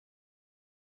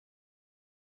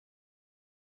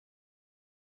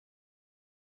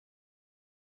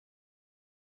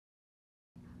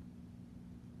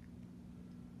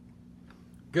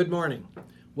Good morning.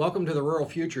 Welcome to the Rural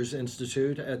Futures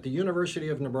Institute at the University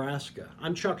of Nebraska.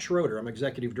 I'm Chuck Schroeder. I'm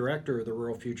Executive Director of the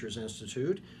Rural Futures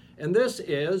Institute, and this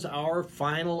is our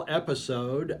final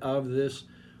episode of this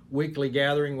weekly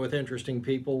gathering with interesting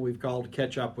people we've called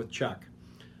Catch Up with Chuck.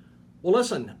 Well,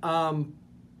 listen,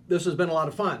 this has been a lot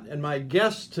of fun, and my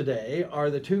guests today are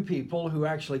the two people who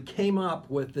actually came up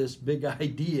with this big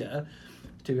idea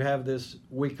to have this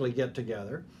weekly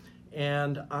get-together.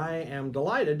 And I am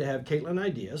delighted to have Katelyn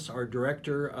Ideus, our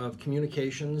Director of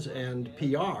Communications and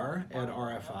PR at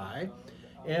RFI,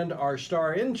 and our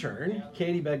star intern,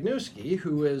 Katy Bagniewski,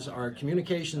 who is our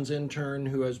communications intern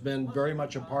who has been very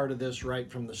much a part of this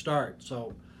right from the start.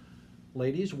 So,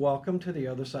 ladies, welcome to the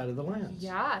other side of the lens.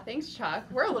 Yeah, thanks, Chuck.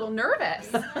 We're a little nervous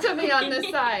to be on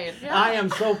this side. Yeah. I am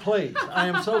so pleased.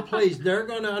 They're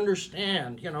going to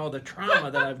understand, the trauma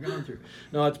that I've gone through.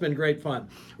 No, it's been great fun.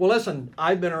 Well, listen,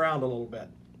 I've been around a little bit.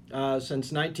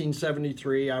 Since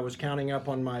 1973, I was counting up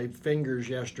on my fingers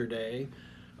yesterday.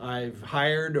 I've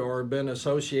hired or been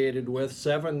associated with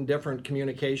 7 different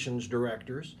communications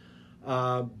directors,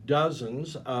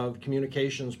 dozens of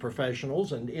communications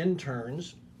professionals and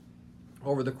interns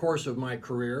over the course of my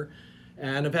career,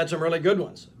 and I've had some really good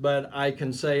ones. But I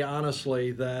can say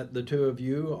honestly that the two of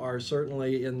you are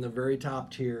certainly in the very top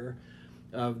tier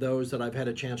of those that I've had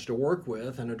a chance to work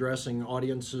with and addressing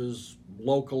audiences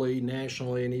locally,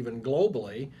 nationally, and even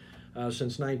globally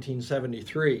since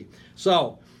 1973.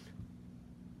 So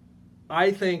I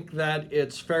think that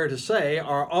it's fair to say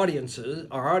our audience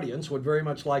would very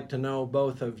much like to know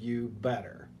both of you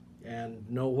better and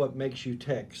know what makes you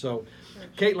tick. So,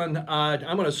 Katelyn,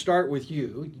 I'm going to start with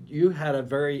you. You had a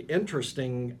very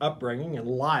interesting upbringing and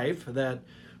life that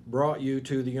brought you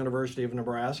to the University of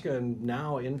Nebraska and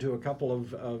now into a couple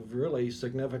of really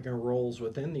significant roles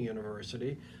within the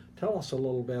university. Tell us a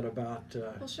little bit about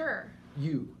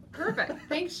you. Perfect.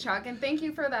 Thanks, Chuck, and thank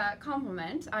you for that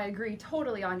compliment. I agree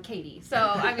totally on Katy. So,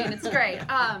 I mean, it's great.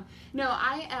 I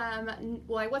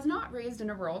was not raised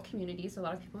in a rural community, so a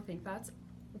lot of people think that's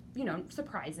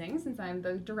surprising since I'm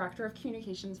the director of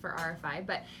communications for RFI,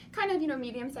 but kind of,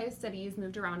 medium-sized cities,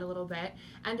 moved around a little bit,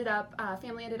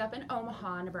 family ended up in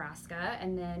Omaha, Nebraska,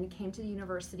 and then came to the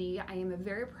university. I am a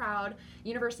very proud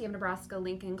University of Nebraska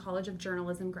Lincoln College of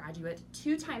Journalism graduate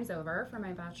 2 times over for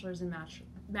my bachelor's and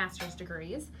master's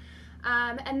degrees.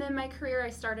 And then my career,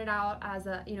 I started out as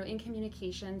in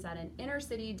communications at an inner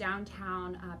city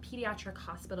downtown pediatric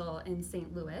hospital in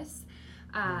St. Louis.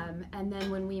 And then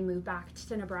when we moved back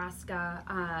to Nebraska,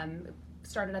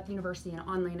 started at the university in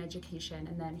online education,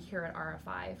 and then here at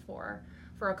RFI for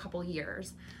a couple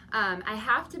years. I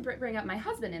have to bring up my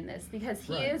husband in this because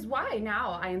he is why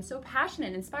now I am so passionate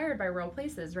and inspired by rural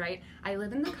places, right? I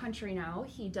live in the country now.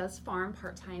 He does farm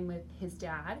part-time with his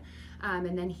dad,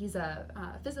 and then he's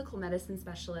a physical medicine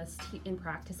specialist in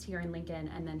practice here in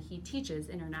Lincoln, and then he teaches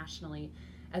internationally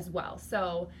as well.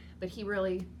 So, but he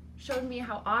really showed me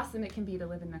how awesome it can be to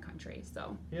live in the country.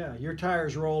 So yeah, your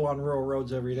tires roll on rural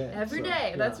roads every day. Every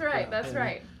day. That's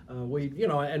right.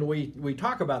 We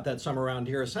talk about that some around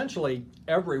here. Essentially,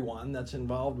 everyone that's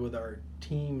involved with our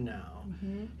team now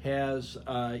has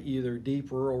either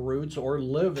deep rural roots or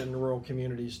live in rural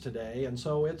communities today, and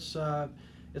so it's not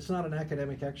an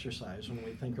academic exercise when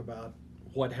we think about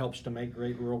what helps to make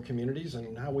great rural communities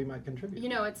and how we might contribute.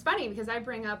 It's funny because I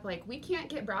bring up, we can't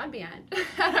get broadband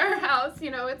at our house.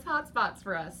 It's hot spots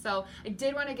for us. So I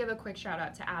did want to give a quick shout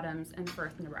out to Adams and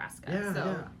Firth,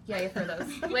 Nebraska. Yay for those.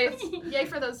 Yay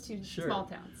for those 2 small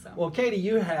towns. So. Well, Katy,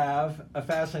 you have a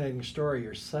fascinating story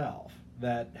yourself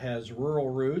that has rural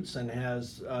roots and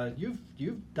has,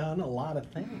 you've done a lot of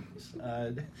things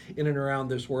in and around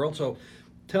this world. So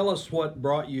tell us what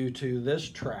brought you to this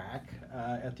track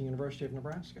at the University of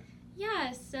Nebraska.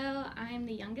 Yeah, so I'm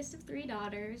the youngest of 3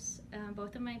 daughters.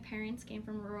 Both of my parents came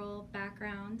from rural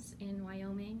backgrounds in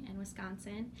Wyoming and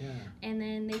Wisconsin. Yeah. And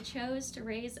then they chose to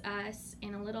raise us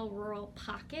in a little rural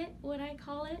pocket, what I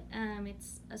call it.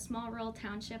 It's a small rural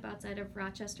township outside of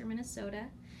Rochester, Minnesota.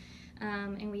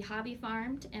 And we hobby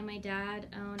farmed, and my dad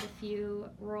owned a few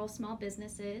rural small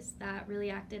businesses that really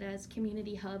acted as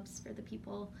community hubs for the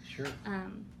people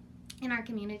in our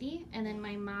community. And then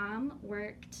my mom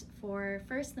worked for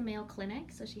first the Mayo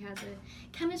Clinic, so she has a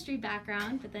chemistry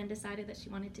background, but then decided that she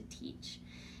wanted to teach.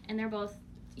 And they're both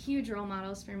huge role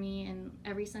models for me in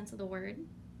every sense of the word.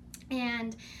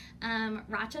 And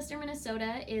Rochester,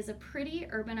 Minnesota is a pretty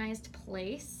urbanized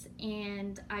place,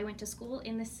 and I went to school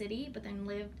in the city, but then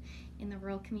lived in the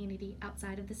rural community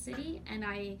outside of the city. And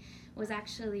I was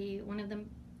actually one of the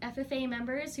FFA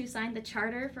members who signed the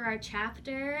charter for our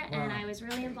chapter, Wow. and I was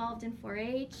really involved in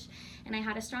 4-H, and I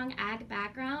had a strong ag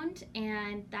background,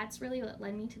 and that's really what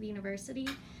led me to the university.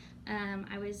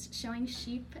 I was showing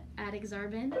sheep at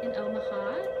Exarban in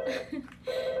Omaha.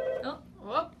 Oh.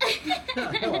 Whoop.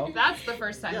 Hello. That's the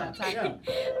first time Yeah, that's happened.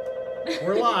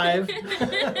 We're live.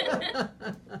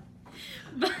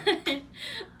 But,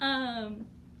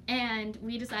 and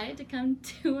we decided to come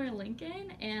tour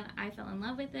Lincoln, and I fell in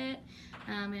love with it.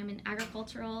 I'm an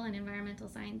agricultural and environmental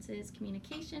sciences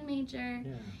communication major,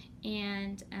 Yeah.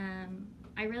 and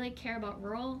I really care about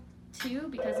rural too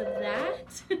because of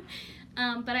that.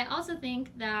 But I also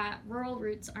think that rural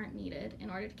roots aren't needed in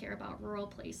order to care about rural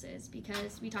places,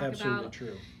 because we talk Absolutely about,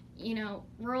 true.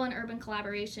 rural and urban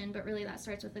collaboration, but really that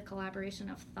starts with the collaboration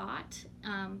of thought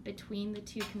between the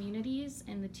two communities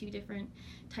and the two different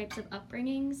types of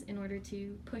upbringings in order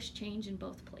to push change in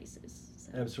both places.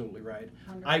 So. Absolutely right.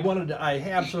 Wonderful. I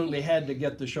absolutely had to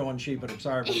get the showing sheep at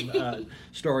Exarban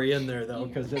story in there, though,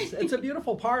 because it's a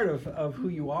beautiful part of who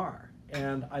you are.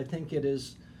 And I think it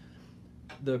is,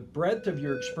 the breadth of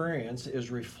your experience is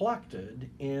reflected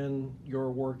in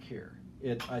your work here.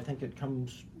 I think it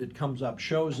comes up,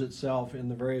 shows itself in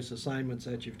the various assignments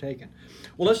that you've taken.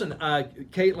 Well, listen,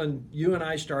 Katelyn, you and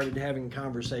I started having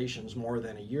conversations more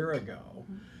than a year ago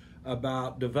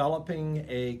about developing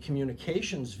a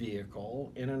communications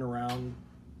vehicle in and around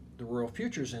the Rural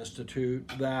Futures Institute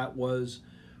that was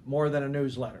more than a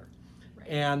newsletter. Right.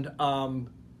 And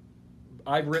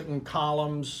I've written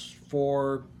columns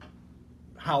for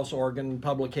House organ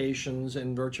publications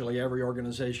in virtually every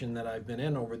organization that I've been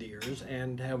in over the years,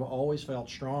 and have always felt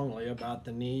strongly about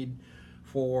the need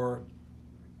for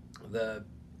the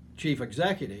chief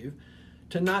executive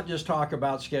to not just talk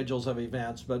about schedules of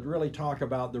events, but really talk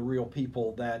about the real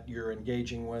people that you're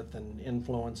engaging with and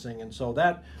influencing. And so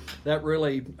that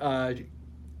really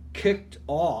kicked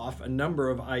off a number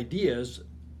of ideas.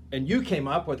 And you came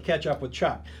up with Catch Up with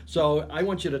Chuck. So I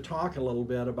want you to talk a little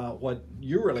bit about what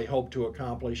you really hope to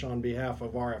accomplish on behalf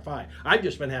of RFI. I've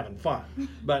just been having fun,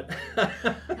 but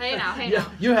Hey now.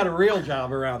 you had a real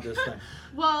job around this thing.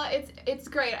 Well, it's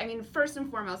great. I mean, first and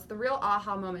foremost, the real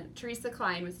aha moment, Teresa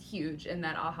Klein was huge in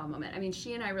that aha moment. I mean,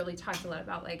 she and I really talked a lot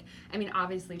about,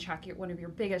 obviously, Chuck, one of your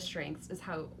biggest strengths is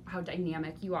how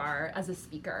dynamic you are as a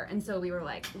speaker. And so we were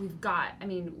like, we've got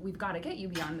to get you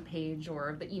beyond the page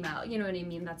or the email. You know what I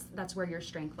mean? That's where your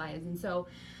strength lies. And so,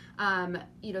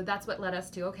 that's what led us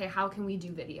to, okay, how can we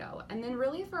do video? And then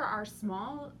really for our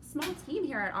small team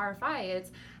here at RFI,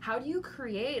 it's how do you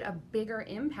create a bigger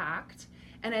impact?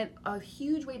 And a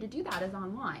huge way to do that is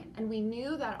online. And we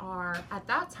knew that at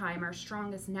that time, our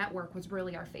strongest network was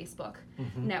really our Facebook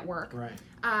network. Right.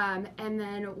 And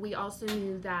then we also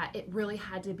knew that it really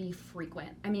had to be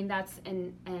frequent. I mean,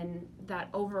 and that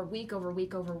over week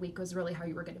was really how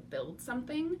you were going to build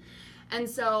something. And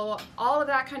so all of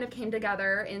that kind of came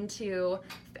together into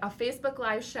a Facebook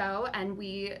Live show, and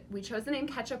we chose the name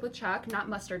Catch Up with Chuck, not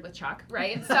Mustard with Chuck,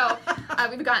 right? So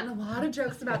we've gotten a lot of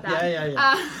jokes about that.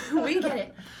 Yeah. We get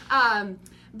it.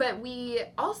 But we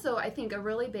also, I think a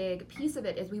really big piece of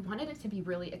it is we wanted it to be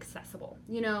really accessible.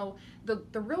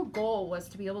 The real goal was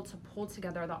to be able to pull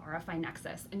together the RFI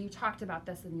Nexus. And you talked about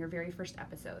this in your very first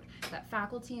episode, that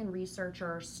faculty and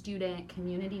researcher, student,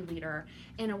 community leader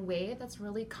in a way that's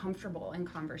really comfortable and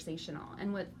conversational.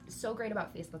 And what's so great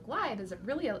about Facebook Live is it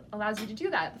really allows you to do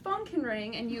that. The phone can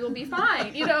ring and you'll be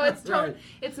fine. It's Right.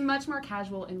 It's much more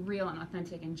casual and real and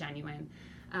authentic and genuine.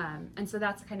 And so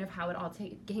that's kind of how it all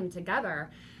came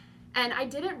together. And I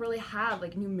didn't really have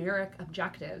numeric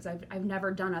objectives. I've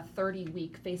never done a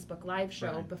 30-week Facebook Live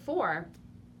show before,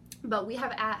 but we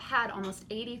have had almost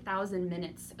 80,000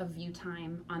 minutes of view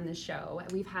time on this show.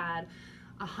 We've had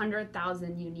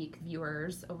 100,000 unique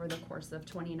viewers over the course of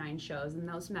 29 shows, and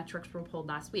those metrics were pulled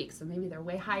last week, so maybe they're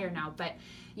way higher now. But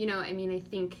I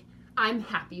think I'm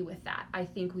happy with that. I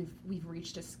think we've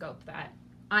reached a scope that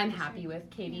I'm happy with.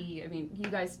 Katy, you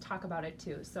guys talk about it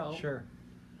too. So Sure.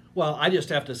 Well, I just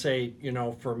have to say,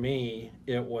 for me,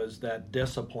 it was that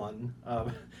discipline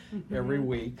of every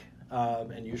week,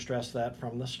 and you stressed that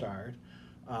from the start.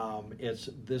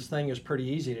 This thing is pretty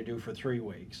easy to do for 3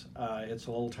 weeks. It's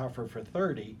a little tougher for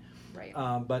 30. Right.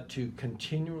 But to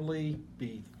continually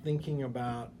be thinking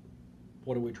about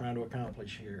what are we trying to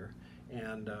accomplish here,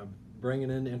 and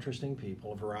bringing in interesting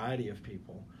people, a variety of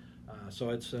people.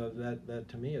 So it's that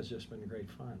to me has just been great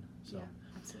fun. So. Yeah,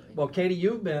 absolutely. Well, Katy,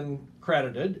 you've been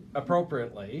credited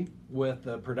appropriately with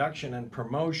the production and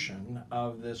promotion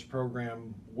of this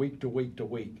program week to week to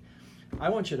week. I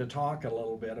want you to talk a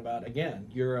little bit about, again,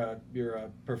 you're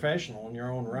a professional in your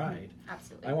own right.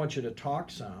 Absolutely. I want you to talk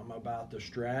some about the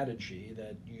strategy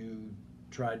that you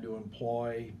tried to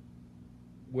employ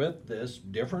with this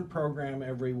different program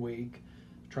every week,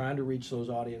 trying to reach those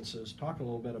audiences. Talk a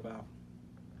little bit about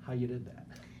how you did that.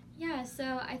 Yeah,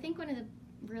 so I think one of the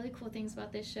really cool things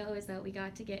about this show is that we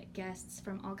got to get guests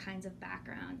from all kinds of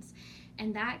backgrounds,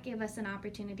 and that gave us an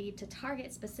opportunity to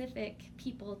target specific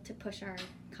people to push our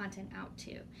content out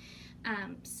to.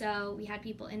 So we had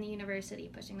people in the university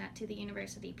pushing that to the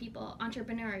university, people,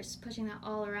 entrepreneurs pushing that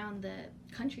all around the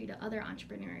country to other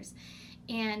entrepreneurs.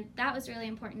 And that was really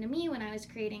important to me when I was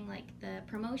creating like the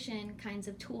promotion kinds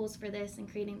of tools for this and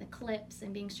creating the clips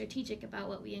and being strategic about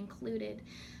what we included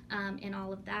in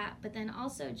all of that. But then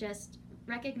also just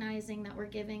recognizing that we're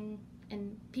giving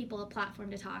people a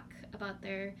platform to talk about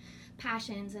their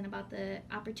passions and about the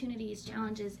opportunities,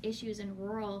 challenges, issues in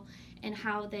rural, and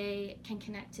how they can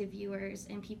connect to viewers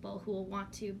and people who will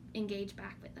want to engage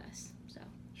back with us. So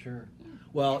Sure.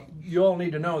 Well, you all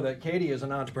need to know that Katy is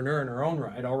an entrepreneur in her own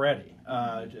right already.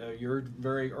 You're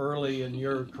very early in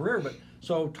your career, but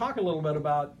so talk a little bit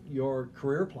about your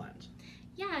career plans.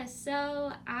 Yeah,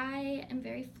 so I am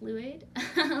very fluid.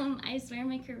 I swear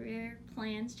my career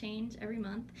plans change every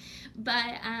month, but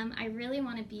I really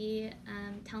want to be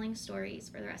telling stories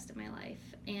for the rest of my life.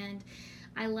 And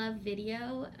I love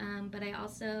video, but I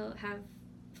also have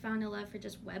found a love for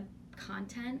just web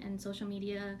content and social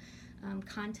media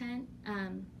content.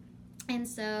 And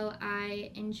so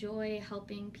I enjoy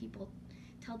helping people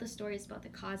tell the stories about the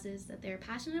causes that they're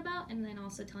passionate about, and then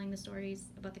also telling the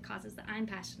stories about the causes that I'm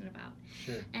passionate about.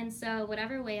 Sure. And so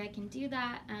whatever way I can do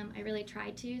that, I really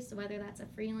try to. So whether that's a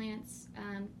freelance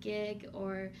gig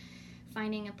or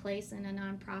finding a place in a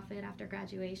nonprofit after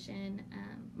graduation,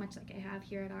 much like I have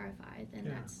here at RFI, then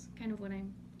that's kind of what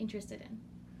I'm interested in.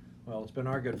 Well, it's been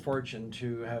our good fortune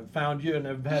to have found you and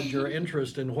have had your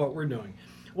interest in what we're doing.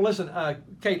 Well, listen,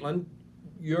 Katelyn,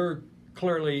 you're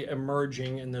clearly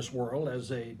emerging in this world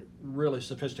as a really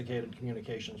sophisticated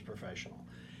communications professional.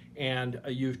 And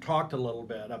you've talked a little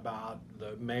bit about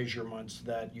the measurements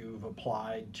that you've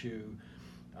applied to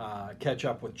catch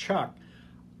up with Chuck.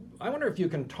 I wonder if you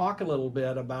can talk a little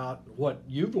bit about what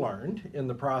you've learned in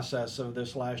the process of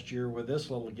this last year with this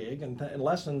little gig and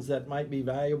lessons that might be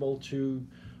valuable to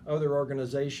other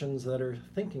organizations that are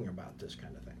thinking about this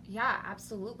kind of thing. Yeah,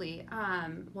 absolutely.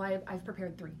 Well, I've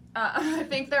prepared 3. I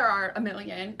think there are a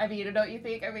million. I mean, don't you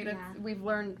think? I mean,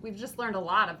 we've just learned a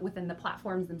lot within the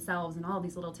platforms themselves and all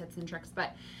these little tips and tricks.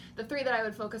 But the 3 that I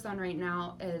would focus on right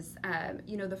now is,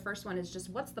 the first one is just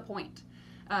what's the point?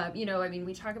 I mean,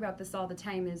 we talk about this all the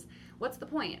time is what's the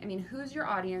point? I mean, who's your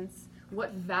audience?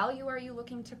 What value are you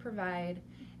looking to provide?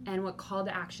 And what call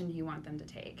to action do you want them to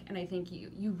take? And I think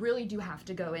you really do have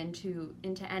to go into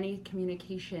any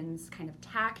communications kind of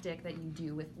tactic that you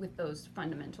do with those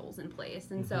fundamentals in place.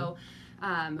 And so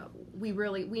we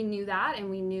knew that, and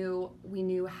we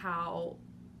knew how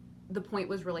the point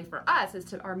was really for us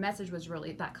our message was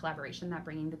really that collaboration, that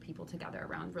bringing the people together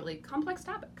around really complex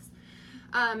topics.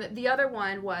 The other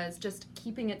one was just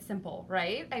keeping it simple,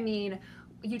 right? I mean,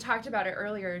 you talked about it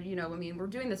earlier, we're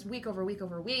doing this week over week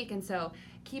over week, and so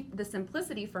keep the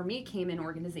simplicity for me came in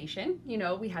organization.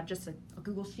 We had just a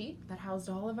Google Sheet that housed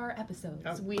all of our episodes.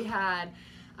 Oh. We had,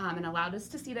 and allowed us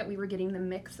to see that we were getting the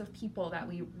mix of people that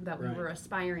we were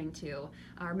aspiring to.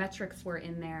 Our metrics were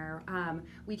in there.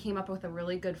 We came up with a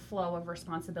really good flow of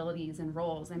responsibilities and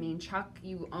roles. I mean, Chuck,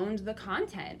 you owned the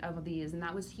content of these, and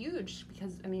that was huge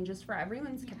because, just for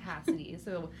everyone's capacity.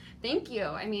 So thank you.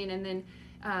 And then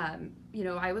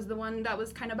I was the one that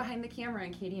was kind of behind the camera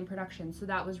and Katy in production, so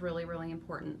that was really, really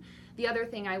important. The other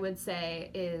thing I would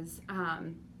say is,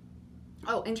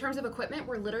 in terms of equipment,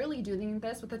 we're literally doing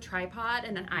this with a tripod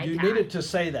and an iPad. You needed to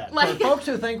say that. For folks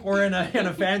who think we're in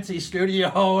a fancy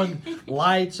studio and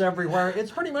lights everywhere,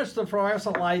 it's pretty much the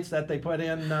fluorescent lights that they put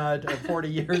in 40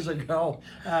 years ago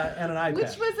and an iPad.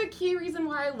 Which was a key reason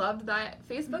why I loved that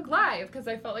Facebook Live, because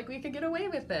I felt like we could get away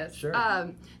with this. Sure.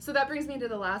 So that brings me to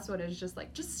the last one, is just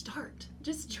start.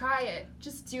 Just try it.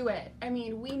 Just do it.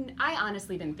 I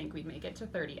honestly didn't think we'd make it to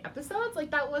 30 episodes.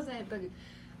 That wasn't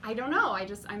I don't know.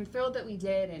 I'm thrilled that we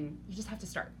did, and you just have to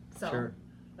start. So. Sure.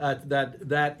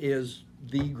 That is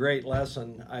the great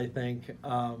lesson, I think,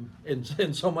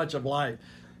 in so much of life.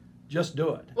 Just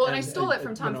do it. Well, and I stole it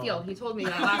from Tom Field. He told me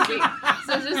that last week.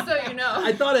 So just so you know.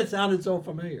 I thought it sounded so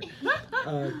familiar.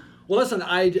 Well, listen,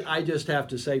 I just have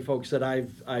to say, folks, that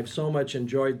I've so much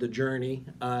enjoyed the journey.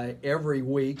 Every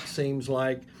week seems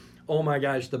like, oh my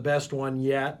gosh, the best one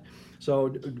yet.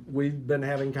 So we've been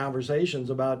having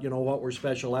conversations about, what were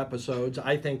special episodes.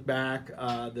 I think back,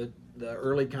 the the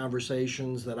early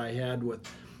conversations that I had with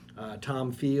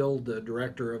Tom Field, the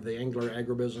director of the Engler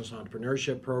Agribusiness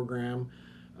Entrepreneurship Program,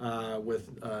 with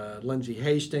Lindsay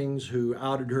Hastings, who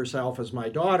outed herself as my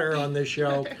daughter on this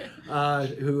show,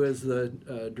 who is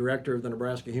the director of the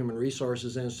Nebraska Human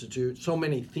Resources Institute. So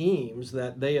many themes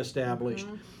that they established.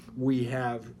 We've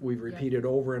repeated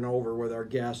over and over with our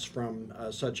guests from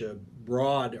such a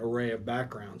broad array of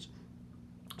backgrounds.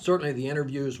 Certainly the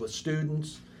interviews with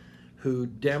students who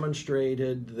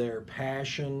demonstrated their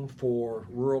passion for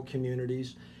rural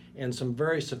communities and some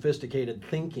very sophisticated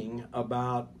thinking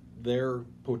about their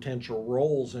potential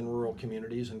roles in rural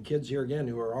communities, and kids here again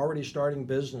who are already starting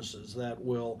businesses that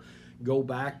will go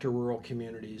back to rural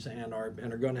communities and are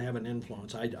going to have an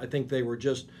influence. I think they were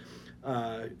just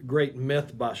great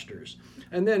myth busters.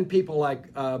 And then people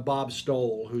like Bob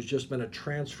Stoll, who's just been a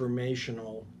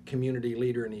transformational community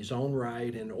leader in his own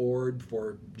right in Ord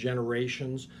for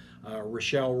generations.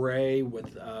 Rochelle Ray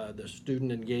with the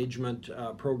student engagement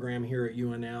program here at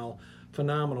UNL,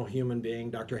 phenomenal human being.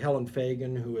 Dr. Helen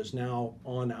Fagan, who is now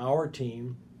on our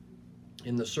team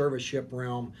in the service ship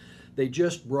realm. They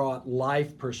just brought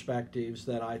life perspectives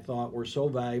that I thought were so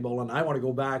valuable, and I want to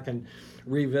go back and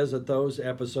revisit those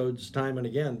episodes time and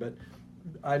again. But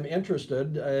I'm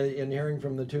interested in hearing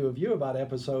from the two of you about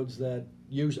episodes that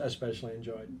you especially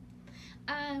enjoyed.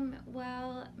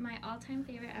 Well, my all-time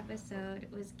favorite episode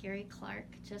was Gary Clark,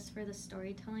 just for the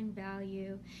storytelling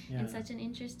value and such an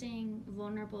interesting,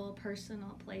 vulnerable,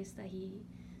 personal place that he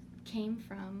came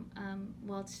from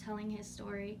while telling his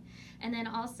story. And then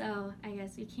also, I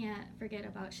guess we can't forget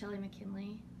about Shelley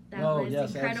McKinley. That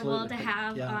was incredible absolutely. to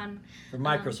have on from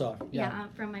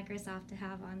Microsoft. From Microsoft to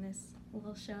have on this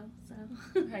little show. So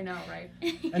I know, right?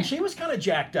 And she was kind of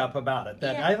jacked up about it.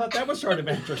 I thought that was sort of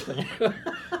interesting.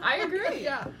 I agree.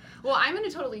 Yeah. Well, I'm going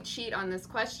to totally cheat on this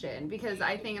question because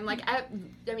I think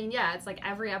it's like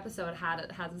every episode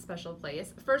has a special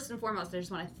place. First and foremost, I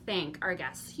just want to thank our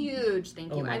guests. Huge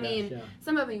thank you.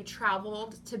 Some of you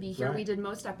traveled to be here. Right. We did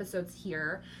most episodes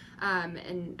here.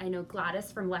 And I know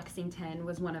Gladys from Lexington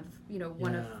was one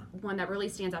that really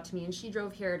stands out to me, and she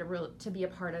drove here to be a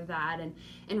part of that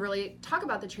and really talk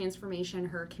about the transformation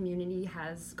her community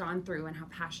has gone through and how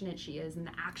passionate she is and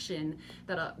the action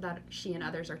that she and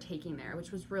others are taking there,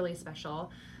 which was really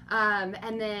special.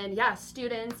 And then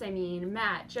students,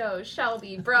 Matt, Joe,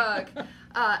 Shelby, Brooke,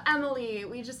 Emily,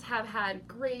 we just have had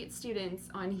great students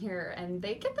on here, and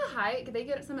they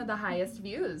get some of the highest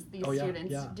views these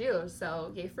students do,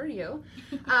 so yay for you.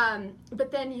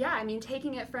 But then,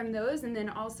 taking it from those, and then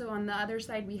also on the other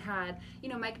side we had,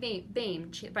 Mike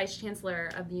Bain, Vice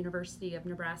Chancellor of the University of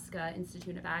Nebraska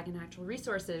Institute of Ag and Natural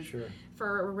Resources,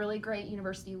 for a really great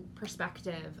university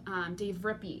perspective, Dave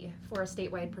Rippey for a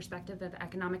statewide perspective of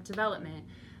economic development,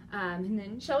 and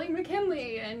then Shelley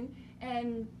McKinley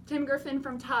and Tim Griffin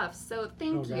from Tufts. So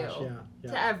thank you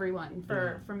to everyone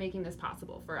for making this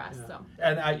possible for us. So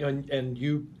and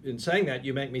you, in saying that,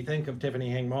 you make me think of Tiffany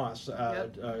Hang Moss,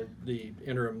 the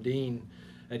interim dean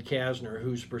at Kasner,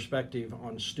 whose perspective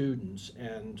on students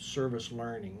and service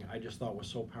learning I just thought was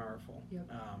so powerful.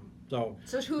 So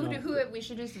who we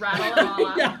should just rattle them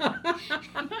all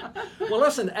out. Well,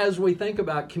 listen, as we think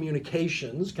about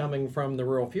communications coming from the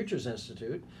Rural Futures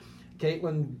Institute,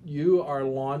 Katelyn, you are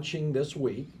launching this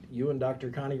week, you and Dr.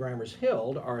 Connie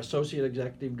Grimers-Hild, our Associate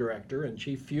Executive Director and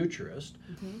Chief Futurist,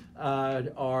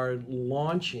 are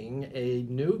launching a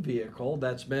new vehicle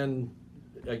that's been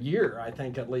a year, I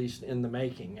think, at least, in the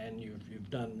making, and you've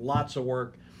done lots of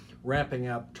work ramping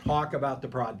up. Talk about the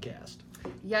podcast.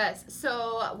 Yes,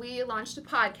 so we launched a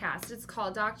podcast. It's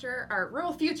called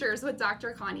Rural Futures with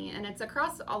Dr. Connie, and it's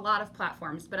across a lot of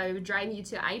platforms, but I would drive you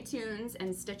to iTunes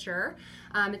and Stitcher.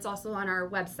 It's also on our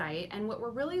website, and what we're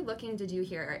really looking to do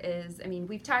here is,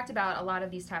 we've talked about a lot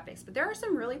of these topics, but there are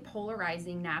some really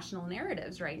polarizing national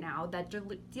narratives right now that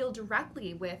deal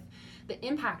directly with the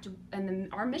impact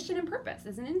and our mission and purpose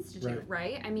as an institute,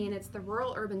 right? It's the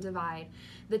rural-urban divide,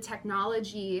 the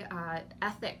technology,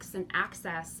 ethics and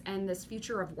access, and this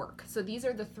future of work. So these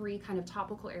are the three kind of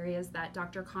topical areas that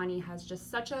Dr. Connie has just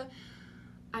such a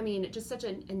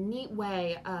neat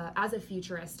way as a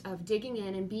futurist of digging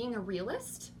in and being a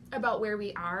realist about where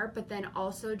we are, but then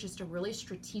also just a really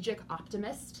strategic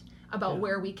optimist about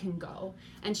where we can go.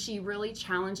 And she really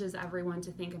challenges everyone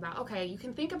to think about, okay, you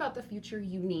can think about the future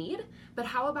you need, but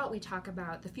how about we talk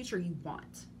about the future you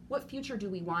want? What future do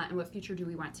we want, and what future do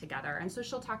we want together? And so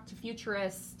she'll talk to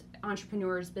futurists,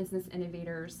 entrepreneurs, business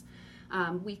innovators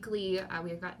weekly.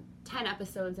 We've got 10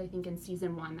 episodes, I think, in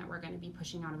season 1 that we're going to be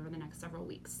pushing out over the next several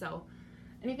weeks. So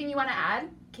anything you want to add?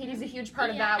 Katie's a huge part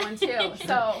of that one too.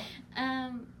 So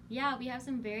we have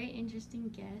some very interesting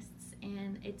guests.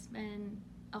 and it's been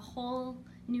a whole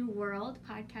new world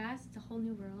podcast. It's a whole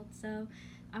new world, so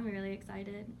I'm really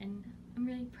excited, and I'm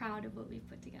really proud of what we've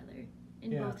put together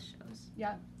in both shows.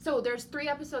 Yeah. So there's 3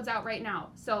 episodes out right now.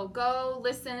 So go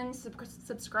listen,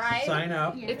 subscribe. Sign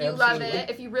up. Yeah. If you love it,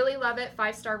 if you really love it,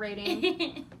 5-star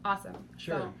rating. Awesome.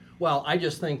 Sure. So, Well, I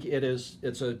just think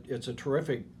it's a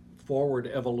terrific forward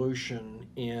evolution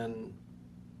in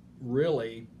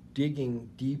really digging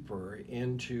deeper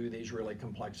into these really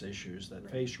complex issues that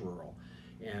face rural.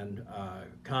 And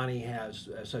Connie has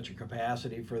such a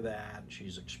capacity for that.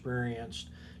 She's experienced.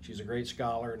 She's a great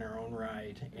scholar in her own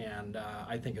right. And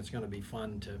I think it's going to be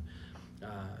fun to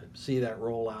see that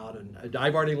roll out. And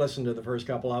I've already listened to the first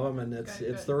couple of them, and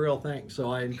it's the real thing. So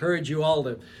I encourage you all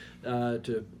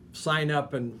to sign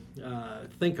up and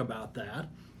think about that.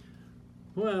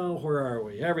 Well, where are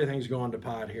we? Everything's going to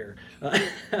pot here.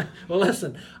 Well,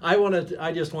 listen,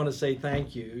 I just want to say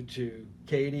thank you to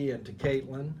Katy and to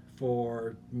Katelyn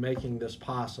for making this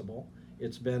possible.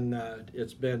 It's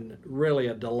been really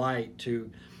a delight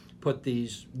to put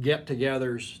these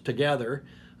get-togethers together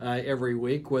every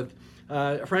week with,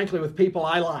 frankly, with people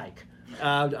I like.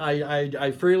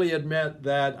 I freely admit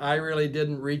that I really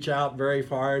didn't reach out very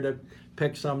far to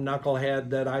pick some knucklehead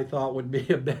that I thought would be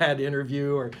a bad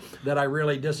interview or that I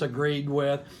really disagreed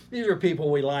with. These are people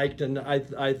we liked, and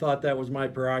I thought that was my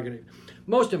prerogative.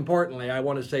 Most importantly, I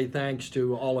want to say thanks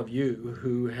to all of you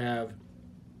who have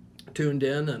tuned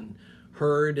in and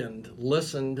heard and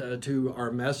listened to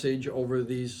our message over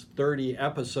these 30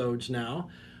 episodes now.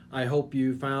 I hope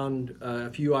you found a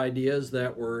few ideas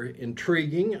that were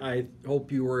intriguing. I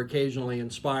hope you were occasionally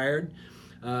inspired.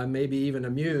 Maybe even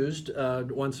amused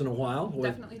once in a while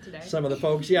with definitely today. Some of the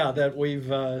folks, that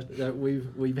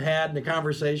we've had in the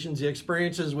conversations, the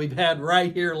experiences we've had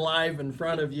right here live in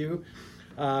front of you.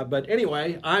 But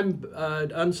anyway, I'm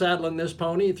unsaddling this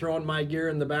pony, throwing my gear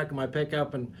in the back of my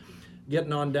pickup, and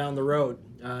getting on down the road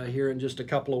here in just a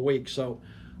couple of weeks. So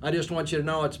I just want you to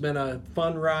know it's been a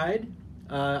fun ride.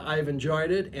 I've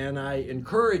enjoyed it, and I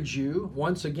encourage you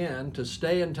once again to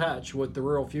stay in touch with the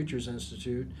Rural Futures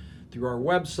Institute through our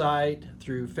website,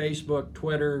 through Facebook,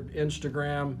 Twitter,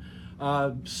 Instagram,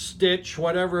 Stitch,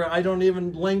 whatever. I don't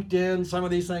even LinkedIn. Some of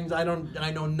these things I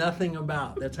know nothing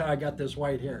about. That's how I got this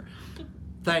white hair.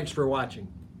 Thanks for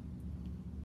watching.